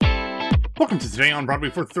Welcome to Today on Broadway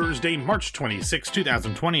for Thursday, March 26,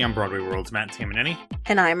 2020. I'm Broadway World's Matt Tamanini.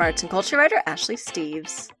 And I'm arts and culture writer Ashley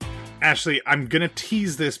Steves. Ashley, I'm going to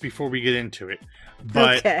tease this before we get into it,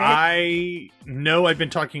 but Okay. I know I've been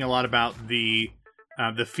talking a lot about the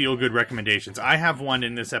feel-good recommendations. I have one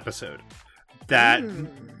in this episode that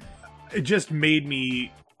it just made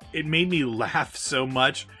me laugh so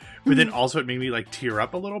much, but then also it made me like tear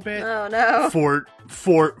up a little bit. Oh no.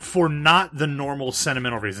 For not the normal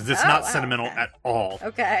sentimental reasons. It's not sentimental at all.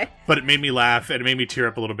 Okay. But it made me laugh and it made me tear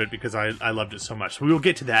up a little bit because I loved it so much. So we will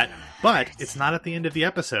get to that, but it's not at the end of the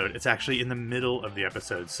episode. It's actually in the middle of the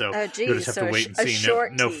episode. So you'll just have to wait and see.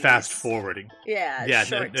 No fast forwarding. Yeah,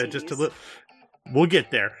 just a little. We'll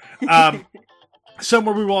get there.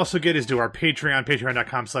 Somewhere we will also get is to our Patreon,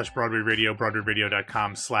 patreon.com/Broadway Radio,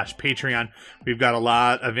 broadwayradio.com/Patreon. We've got a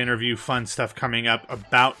lot of interview fun stuff coming up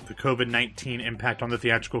about the COVID-19 impact on the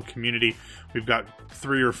theatrical community. We've got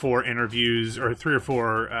 3 or 4 interviews or 3 or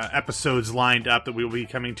 4 episodes lined up that we will be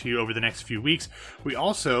coming to you over the next few weeks. We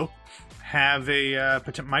also have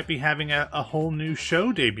might be having a whole new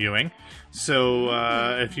show debuting. So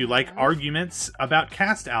if you like arguments about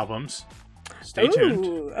cast albums, stay tuned.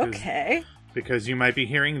 Okay. Because you might be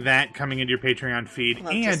hearing that coming into your Patreon feed.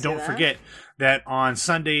 And don't forget that on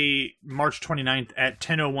Sunday, March 29th at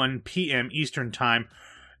 10:01 p.m. Eastern Time,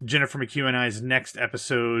 Jennifer McHugh and I's next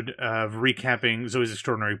episode of recapping Zoe's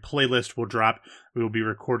Extraordinary Playlist will drop. We will be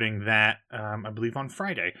recording that, I believe, on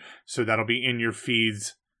Friday. So that'll be in your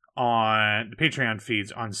feeds on the Patreon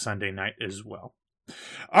feeds on Sunday night as well.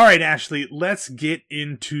 All right, Ashley, let's get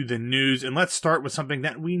into the news. And let's start with something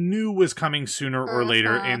that we knew was coming sooner or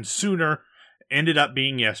later, and sooner ended up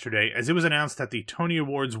being yesterday, as it was announced that the Tony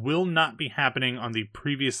Awards will not be happening on the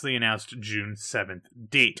previously announced June 7th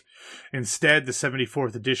date. Instead, the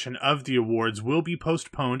 74th edition of the awards will be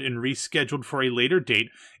postponed and rescheduled for a later date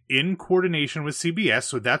in coordination with CBS,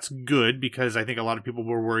 so that's good, because I think a lot of people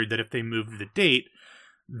were worried that if they moved the date,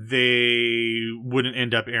 they wouldn't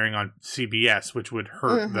end up airing on CBS, which would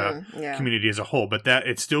hurt the community as a whole. But that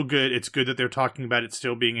it's still good. It's good that they're talking about it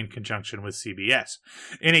still being in conjunction with CBS.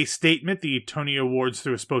 In a statement, the Tony Awards,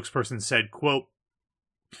 through a spokesperson, said, quote,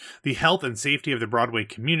 "The health and safety of the Broadway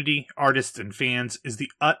community, artists, and fans is the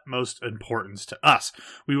utmost importance to us.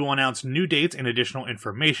 We will announce new dates and additional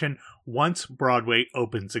information once Broadway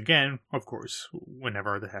opens again, of course,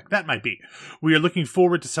 whenever the heck that might be. We are looking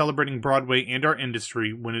forward to celebrating Broadway and our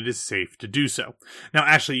industry when it is safe to do so." Now,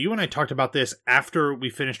 Ashley, you and I talked about this after we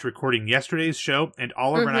finished recording yesterday's show, and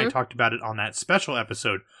Oliver and I talked about it on that special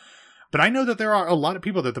episode. But I know that there are a lot of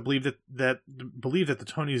people that believe that the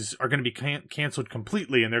Tonys are going to be canceled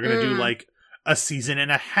completely, and they're going to do like a season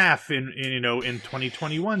and a half in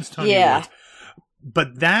 2021's Tony Awards.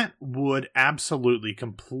 But that would absolutely,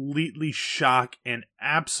 completely shock and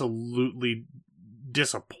absolutely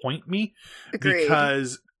disappoint me. Agreed.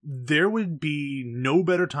 Because there would be no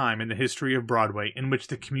better time in the history of Broadway in which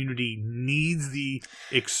the community needs the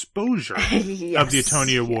exposure of the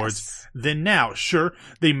Tony Awards than now. Sure,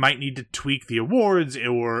 they might need to tweak the awards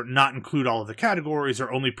or not include all of the categories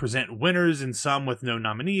or only present winners in some with no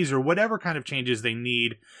nominees or whatever kind of changes they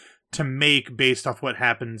need to make based off what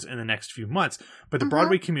happens in the next few months. But the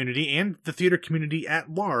Broadway community and the theater community at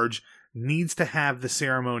large needs to have the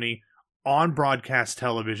ceremony on broadcast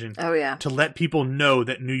television to let people know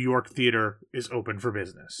that New York theater is open for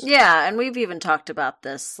business. Yeah, and we've even talked about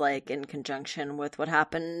this like in conjunction with what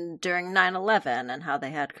happened during 9/11 and how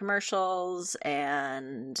they had commercials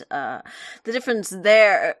and the difference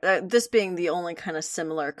there, this being the only kind of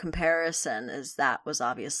similar comparison, is that was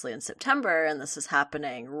obviously in September and this is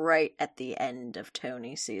happening right at the end of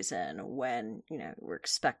Tony season when, we're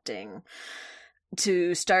expecting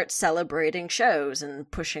to start celebrating shows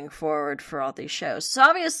and pushing forward for all these shows. So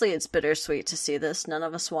obviously it's bittersweet to see this. None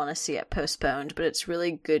of us want to see it postponed, but it's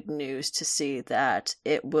really good news to see that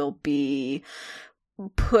it will be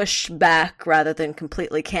pushed back rather than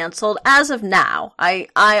completely canceled as of now.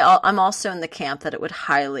 I'm also in the camp that it would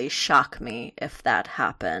highly shock me if that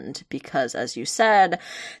happened because, as you said, I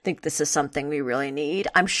think this is something we really need.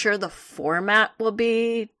 I'm sure the format will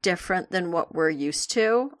be different than what we're used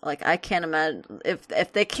to. Like, I can't imagine if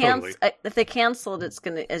they canceled, it's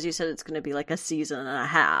gonna, as you said, it's gonna be like a season and a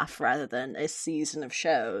half rather than a season of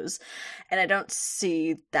shows, and I don't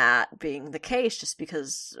see that being the case just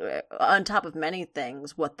because, on top of many things,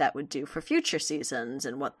 what that would do for future seasons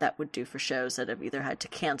and what that would do for shows that have either had to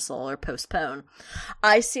cancel or postpone.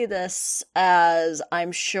 I see this as,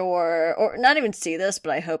 I'm sure, or not even see this,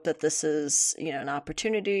 but I hope that this is, an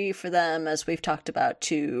opportunity for them, as we've talked about,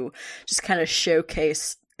 to just kind of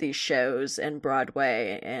showcase these shows in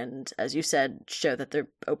Broadway and, as you said, show that they're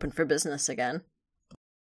open for business again.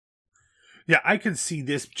 Yeah, I could see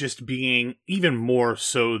this just being even more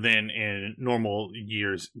so than in normal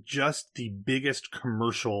years, just the biggest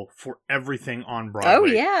commercial for everything on Broadway. Oh,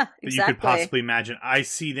 yeah, exactly. That you could possibly imagine. I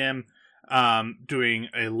see them doing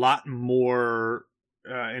a lot more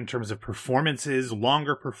in terms of performances,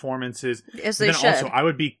 longer performances. Yes, they then should. Also, I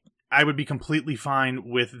would be completely fine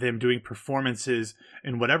with them doing performances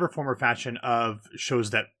in whatever form or fashion of shows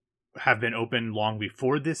that have been open long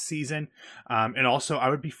before this season. And also, I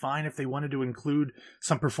would be fine if they wanted to include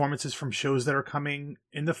some performances from shows that are coming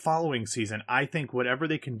in the following season. I think whatever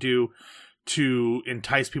they can do to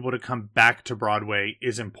entice people to come back to Broadway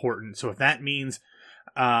is important. So if that means,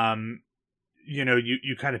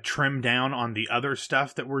 you kind of trim down on the other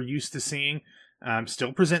stuff that we're used to seeing,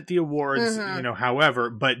 still present the awards, however,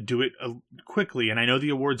 but do it quickly. And I know the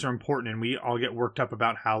awards are important, and we all get worked up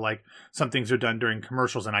about how like some things are done during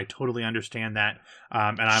commercials, and I totally understand that.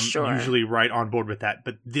 And I'm usually right on board with that.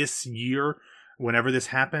 But this year, whenever this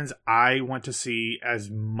happens, I want to see as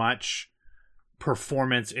much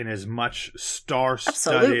performance in as much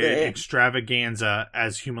star-studded extravaganza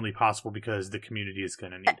as humanly possible, because the community is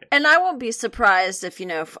going to need it. And I won't be surprised if,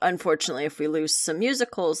 unfortunately, if we lose some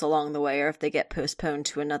musicals along the way, or if they get postponed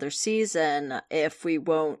to another season, if we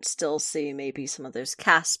won't still see maybe some of those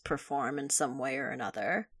casts perform in some way or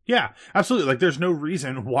another. Yeah, absolutely. Like, there's no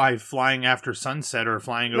reason why Flying After Sunset or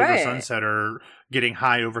Flying Over Sunset or Getting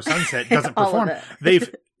High Over Sunset doesn't perform.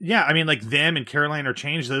 Like them and Caroline or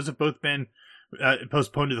Change, those have both been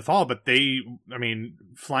postponed to the fall, but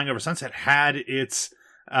Flying Over Sunset had its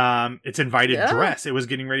invited dress. It was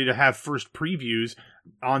getting ready to have first previews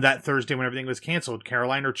on that Thursday when everything was canceled.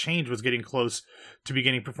 Caroline or Change was getting close to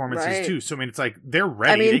beginning performances too. So it's like they're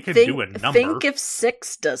ready. They can do a number. Think if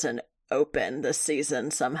 6 doesn't open this season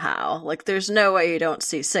somehow. Like, there's no way you don't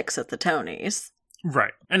see 6 at the Tonys.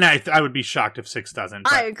 Right. And I would be shocked if 6 doesn't.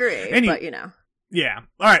 I agree, but Yeah.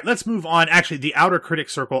 All right, let's move on. Actually, the Outer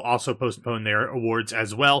Critics Circle also postponed their awards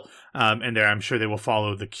as well. And I'm sure they will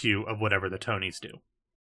follow the cue of whatever the Tonys do.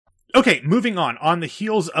 Okay, moving on. On the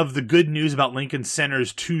heels of the good news about Lincoln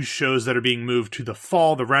Center's 2 shows that are being moved to the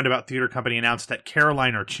fall, the Roundabout Theater Company announced that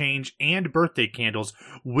Caroline or Change and Birthday Candles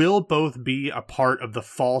will both be a part of the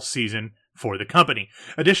fall season for the company.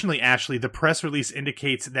 Additionally, Ashley, the press release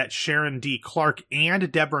indicates that Sharon D. Clark and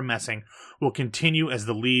Deborah Messing will continue as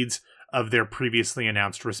the leads of their previously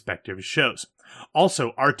announced respective shows.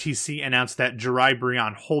 Also, RTC announced that Jerai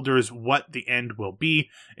Brion Holder's What the End Will Be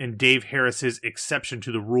and Dave Harris's Exception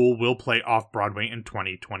to the Rule will play off-Broadway in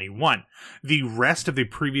 2021. The rest of the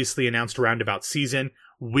previously announced Roundabout season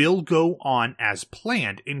will go on as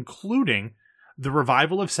planned, including the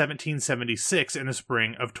revival of 1776 in the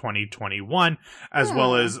spring of 2021, as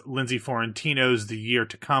well as Lindsay Fiorentino's The Year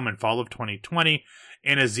to Come and Fall of 2020,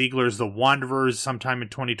 Anna Ziegler's The Wanderers sometime in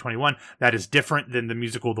 2021. That is different than the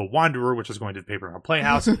musical The Wanderer, which is going to the Paper Mill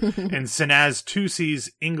Playhouse, and Sanaz Tusi's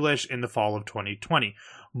English in the fall of 2020.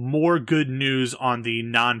 More good news on the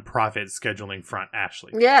non-profit scheduling front,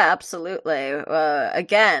 Ashley. Yeah, absolutely.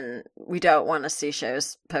 Again, we don't want to see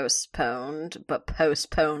shows postponed, but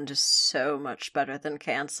postponed is so much better than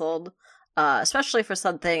canceled, especially for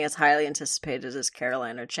something as highly anticipated as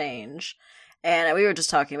Caroline or Change. And we were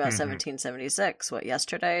just talking about 1776,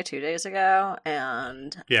 yesterday, 2 days ago?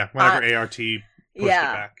 And yeah, whenever ART pushed it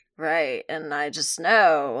back. Right, and I just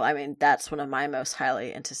know, that's one of my most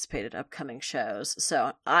highly anticipated upcoming shows,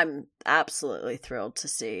 so I'm absolutely thrilled to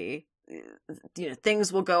see,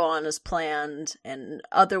 things will go on as planned, and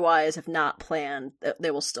otherwise, if not planned,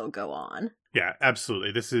 they will still go on. Yeah,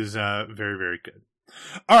 absolutely. This is very, very good.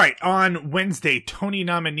 All right, on Wednesday, Tony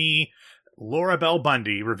nominee Laura Bell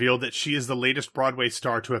Bundy revealed that she is the latest Broadway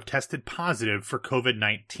star to have tested positive for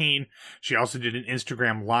COVID-19. She also did an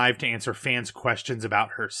Instagram Live to answer fans' questions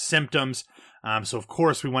about her symptoms. So, of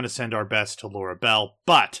course, we want to send our best to Laura Bell.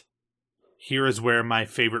 But here is where my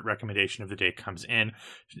favorite recommendation of the day comes in.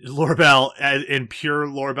 Laura Bell, in pure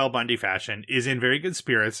Laura Bell Bundy fashion, is in very good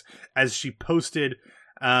spirits as she posted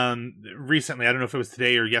recently. I don't know if it was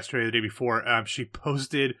today or yesterday or the day before. She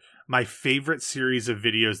posted my favorite series of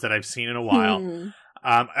videos that I've seen in a while.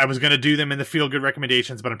 I was going to do them in the Feel Good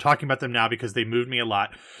recommendations, but I'm talking about them now because they moved me a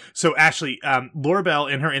lot. So, Ashley, Laura Bell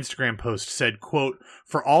in her Instagram post said, quote,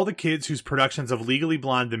 "For all the kids whose productions of Legally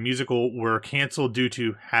Blonde the musical were canceled due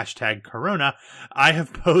to #Corona, I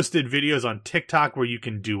have posted videos on TikTok where you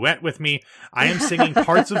can duet with me. I am singing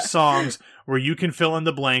parts of songs where you can fill in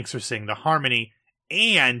the blanks or sing the harmony.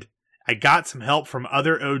 And I got some help from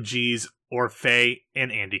other OGs, Orfeh and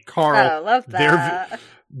Andy Carl. Oh, love that.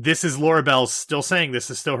 this is Laura Bell still saying, this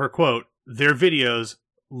is still her quote, their videos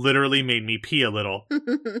literally made me pee a little.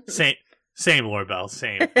 Same, Laura Bell,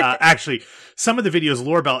 same. Actually, some of the videos,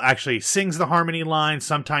 Laura Bell actually sings the harmony line.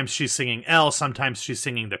 Sometimes she's singing L, sometimes she's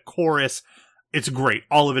singing the chorus. It's great.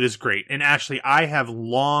 All of it is great. And Ashley, I have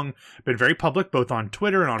long been very public, both on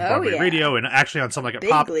Twitter and on Broadway Radio, and actually on something like a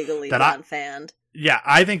Pop. Legally Blonde fan. Yeah,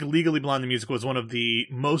 I think Legally Blonde the musical is one of the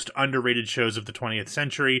most underrated shows of the 20th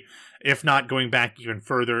century, if not going back even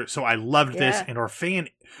further. So I loved this, and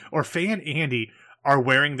Orfeh and Andy are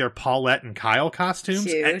wearing their Paulette and Kyle costumes.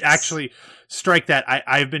 Cute. Actually, strike that.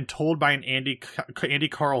 I've been told by an Andy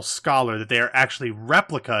Carl scholar that they are actually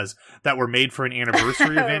replicas that were made for an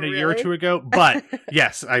anniversary event a year or two ago. But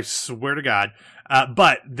yes, I swear to God.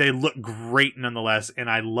 But they look great nonetheless,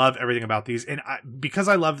 and I love everything about these. And because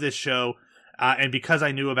I love this show, and because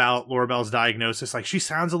I knew about Laura Bell's diagnosis, like, she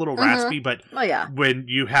sounds a little raspy, but when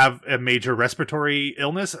you have a major respiratory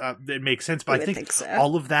illness, it makes sense. But I think so.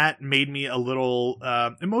 All of that made me a little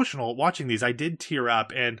emotional watching these. I did tear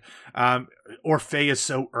up, and Orfeh is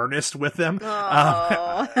so earnest with them.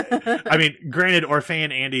 I mean, granted, Orfeh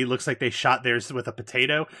and Andy looks like they shot theirs with a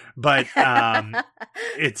potato, but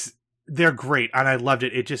they're great, and I loved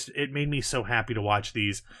it. It made me so happy to watch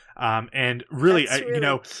these. And really,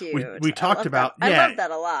 cute. we talked about that. I love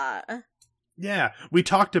that a lot. Yeah, we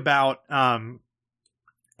talked about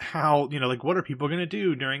how, like, what are people going to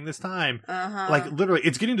do during this time? Like, literally,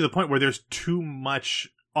 it's getting to the point where there's too much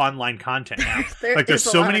online content now. There's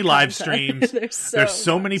so many live streams. There's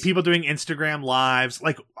so many people doing Instagram lives.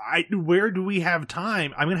 Like, where do we have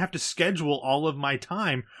time? I'm gonna have to schedule all of my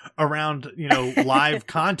time around live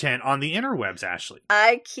content on the interwebs. Ashley,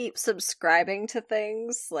 I keep subscribing to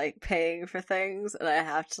things, like paying for things, and I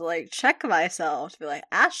have to check myself to be like,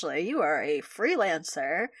 Ashley, you are a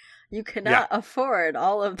freelancer. You cannot afford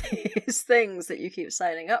all of these things that you keep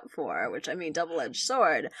signing up for, which, I mean, double-edged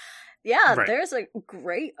sword. Yeah, there's a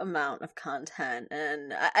great amount of content,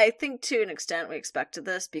 and I think to an extent we expected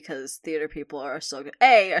this because theater people are still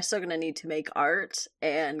going to need to make art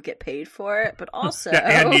and get paid for it, but also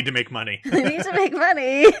and need to make money. They need to make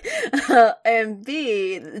money, and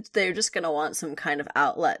B, they're just going to want some kind of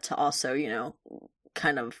outlet to also,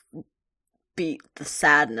 kind of beat the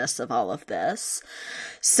sadness of all of this.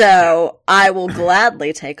 So I will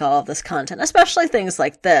gladly take all of this content, especially things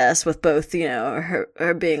like this, with both,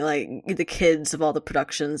 her being like the kids of all the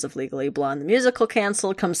productions of Legally Blonde the musical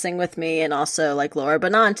canceled, Come Sing With Me, and also like Laura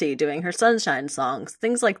Benanti doing her Sunshine songs.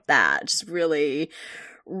 Things like that just really,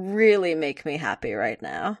 really make me happy right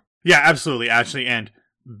now. Yeah, absolutely, Ashley, and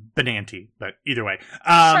Benanti, but either way.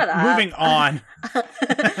 Moving on.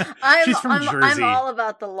 She's from Jersey. I'm all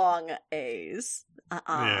about the long A's.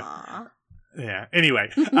 Yeah.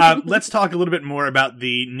 Anyway, let's talk a little bit more about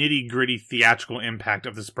the nitty-gritty theatrical impact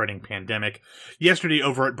of the spreading pandemic. Yesterday,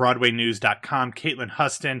 over at BroadwayNews.com, Caitlin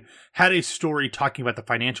Huston had a story talking about the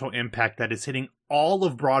financial impact that is hitting all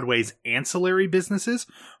of Broadway's ancillary businesses,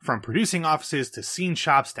 from producing offices to scene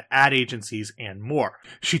shops to ad agencies and more.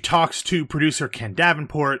 She talks to producer Ken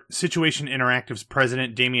Davenport, Situation Interactive's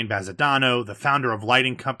president Damian Bazzadano, the founder of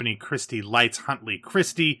lighting company Christie Lights Huntley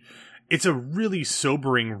Christie. It's a really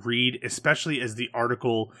sobering read, especially as the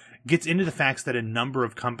article gets into the facts that a number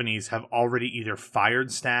of companies have already either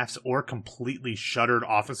fired staffs or completely shuttered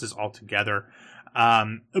offices altogether.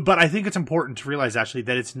 But I think it's important to realize, actually,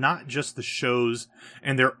 that it's not just the shows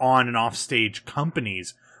and their on and off stage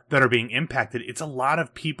companies that are being impacted. It's a lot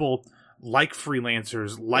of people like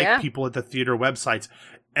freelancers, like people at the theater websites,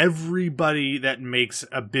 everybody that makes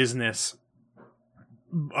a business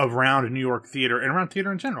around New York theater and around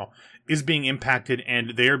theater in general is being impacted,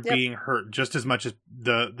 and they're being hurt just as much as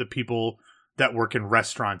the people that work in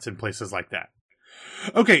restaurants and places like that.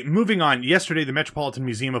 Okay, moving on. Yesterday, the Metropolitan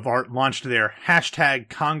Museum of Art launched their hashtag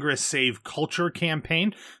Congress Save Culture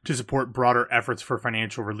campaign to support broader efforts for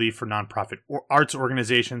financial relief for nonprofit arts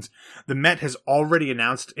organizations. The Met has already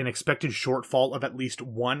announced an expected shortfall of at least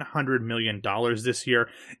 $100 million this year,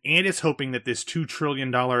 and is hoping that this $2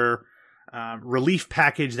 trillion relief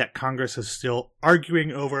package that Congress is still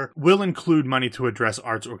arguing over will include money to address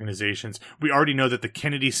arts organizations. We already know that the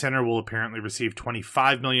Kennedy Center will apparently receive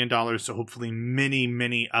 $25 million, so hopefully many,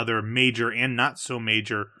 many other major and not so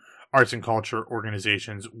major arts and culture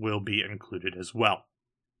organizations will be included as well.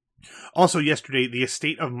 Also yesterday, the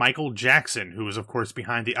estate of Michael Jackson, who is of course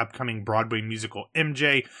behind the upcoming Broadway musical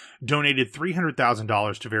MJ, donated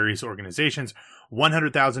 $300,000 to various organizations.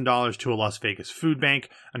 $100,000 to a Las Vegas food bank,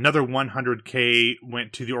 another $100K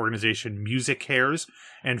went to the organization Music Cares,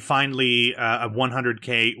 and finally a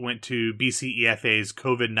 $100K went to BCEFA's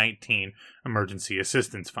COVID-19 Emergency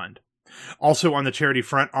Assistance Fund. Also on the charity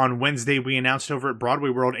front, on Wednesday, we announced over at Broadway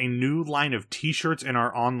World a new line of t-shirts in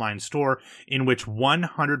our online store in which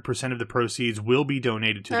 100% of the proceeds will be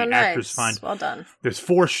donated to the Actors Fund. Well done. There's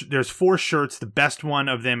four shirts. The best one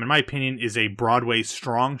of them, in my opinion, is a Broadway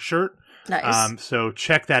Strong shirt. Nice. So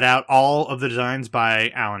check that out. All of the designs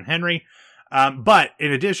by Alan Henry. But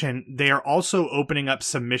in addition, they are also opening up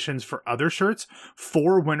submissions for other shirts.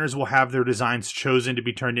 4 winners will have their designs chosen to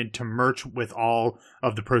be turned into merch with all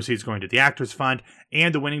of the proceeds going to the Actors Fund.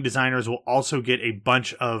 And the winning designers will also get a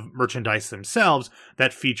bunch of merchandise themselves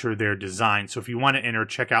that feature their design. So if you want to enter,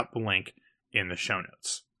 check out the link in the show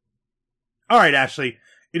notes. All right, Ashley,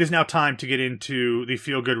 it is now time to get into the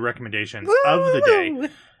feel-good recommendations of the day.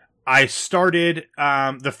 I started,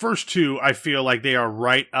 the first 2, I feel like they are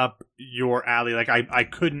right up your alley. Like, I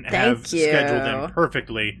couldn't have scheduled them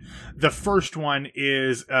perfectly. The first one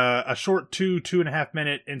is a short 2.5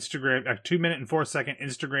 minute Instagram, 2 minute and 4 second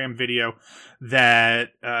Instagram video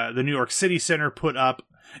that the New York City Center put up.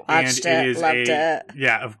 Watched it, loved it.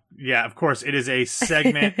 Yeah, of course. It is a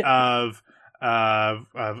segment of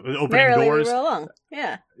opening Merrily doors. We Roll Along.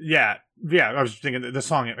 Yeah, I was thinking the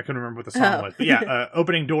song, I couldn't remember what the song was. But yeah,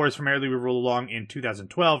 opening doors for Merrily We Roll Along in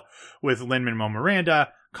 2012 with Lin-Manuel Miranda,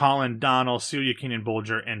 Colin Donnell, Celia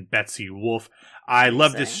Keenan-Bolger, and Betsy Wolfe. I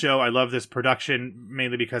love this show. I love this production,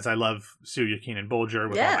 mainly because I love Celia Keenan-Bolger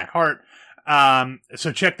with all my heart.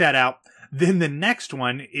 So check that out. Then the next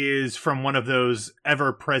one is from one of those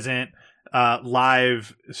ever-present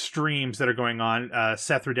live streams that are going on.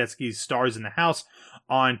 Seth Rudetsky's Stars in the House.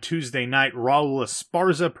 On Tuesday night, Raul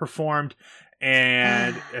Esparza performed,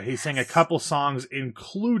 and he sang a couple songs,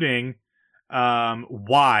 including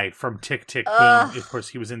Why from Tick, Tick, Boom. Of course,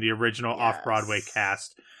 he was in the original off-Broadway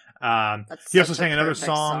cast. He also sang another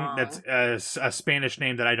song that's a Spanish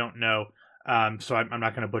name that I don't know, so I'm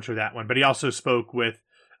not going to butcher that one. But he also spoke with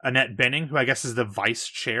Annette Bening, who I guess is the vice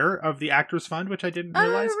chair of the Actors Fund, which I didn't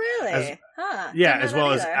realize. Oh, really? As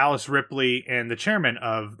well as Alice Ripley and the chairman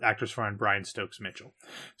of Actors Fund, Brian Stokes Mitchell.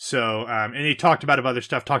 So, and he talked about other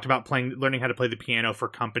stuff, talked about learning how to play the piano for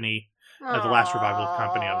Company, the last revival of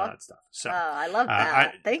Company, all that stuff. So, I love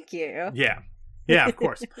that. Thank you. Yeah, of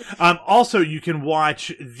course. Also, you can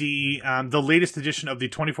watch the latest edition of the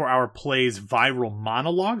 24-Hour Plays Viral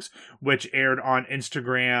Monologues, which aired on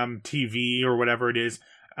Instagram TV or whatever it is,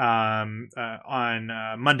 on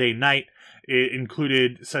Monday night. It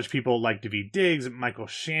included such people like Daveed Diggs, Michael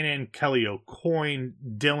Shannon, Kelly O'Coin,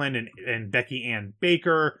 Dylan and Becky Ann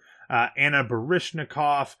Baker, Anna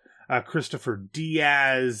Baryshnikov, Christopher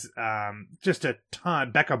Diaz, just a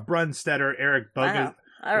ton. Becca Brunstetter, Eric Bogosian.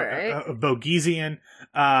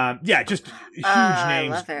 Just huge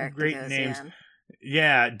names, great names.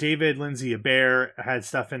 Yeah, David Lindsay Abair had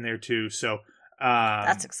stuff in there too. So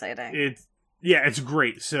that's exciting. It's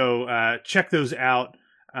great. So check those out.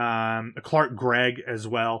 Clark Gregg as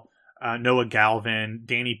well. Noah Galvin,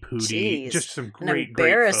 Danny Pudi, just some great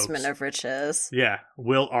embarrassment folks. Of riches. Yeah,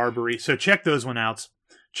 Will Arbery. So check those ones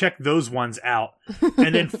out.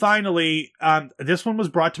 And then finally, this one was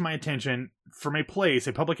brought to my attention from a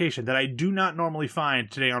publication that I do not normally find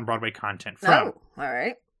today on Broadway content from. Oh, all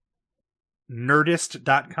right.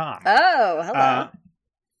 Nerdist.com. Oh, hello.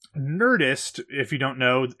 Nerdist, if you don't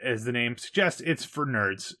know, as the name suggests, it's for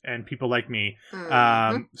nerds and people like me.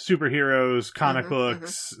 Superheroes, comic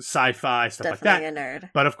books, sci-fi, stuff Definitely like that. A nerd.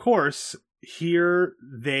 But of course, here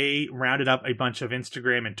they rounded up a bunch of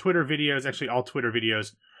Instagram and Twitter videos, actually all Twitter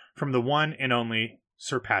videos, from the one and only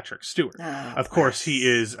Sir Patrick Stewart. Of course, he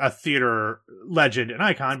is a theater legend and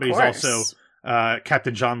icon, but he's also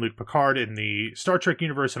Captain Jean-Luc Picard in the Star Trek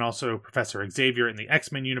universe and also Professor Xavier in the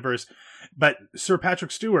X-Men universe. But Sir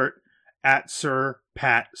Patrick Stewart, at Sir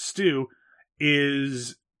Pat Stew,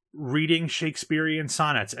 is reading Shakespearean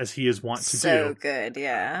sonnets as he is wont to do. So good,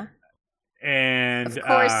 yeah. And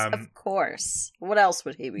of course. What else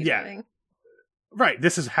would he be doing? Right.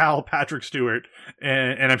 This is how Patrick Stewart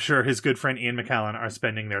and I'm sure his good friend Ian McKellen are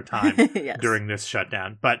spending their time during this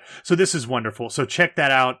shutdown. But so this is wonderful. So check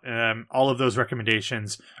that out. All of those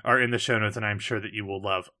recommendations are in the show notes, and I'm sure that you will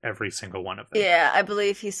love every single one of them. Yeah, I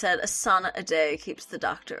believe he said a sonnet a day keeps the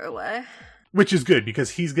doctor away. Which is good because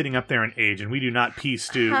he's getting up there in age, and we do not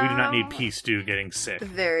need P. Stew getting sick.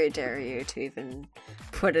 Very dare you to even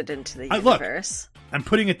put it into the universe. Look, I'm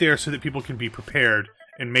putting it there so that people can be prepared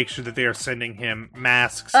and make sure that they are sending him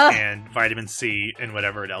masks and vitamin C and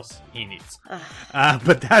whatever else he needs.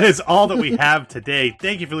 But that is all that we have today.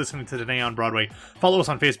 Thank you for listening to Today on Broadway. Follow us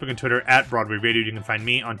on Facebook and Twitter at Broadway Radio. You can find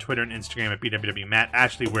me on Twitter and Instagram at BWWMatt.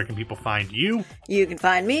 Ashley, where can people find you? You can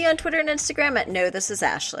find me on Twitter and Instagram at No This Is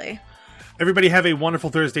Ashley. Everybody have a wonderful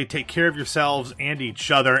Thursday. Take care of yourselves and each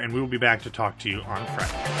other, and we will be back to talk to you on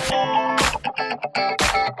Friday.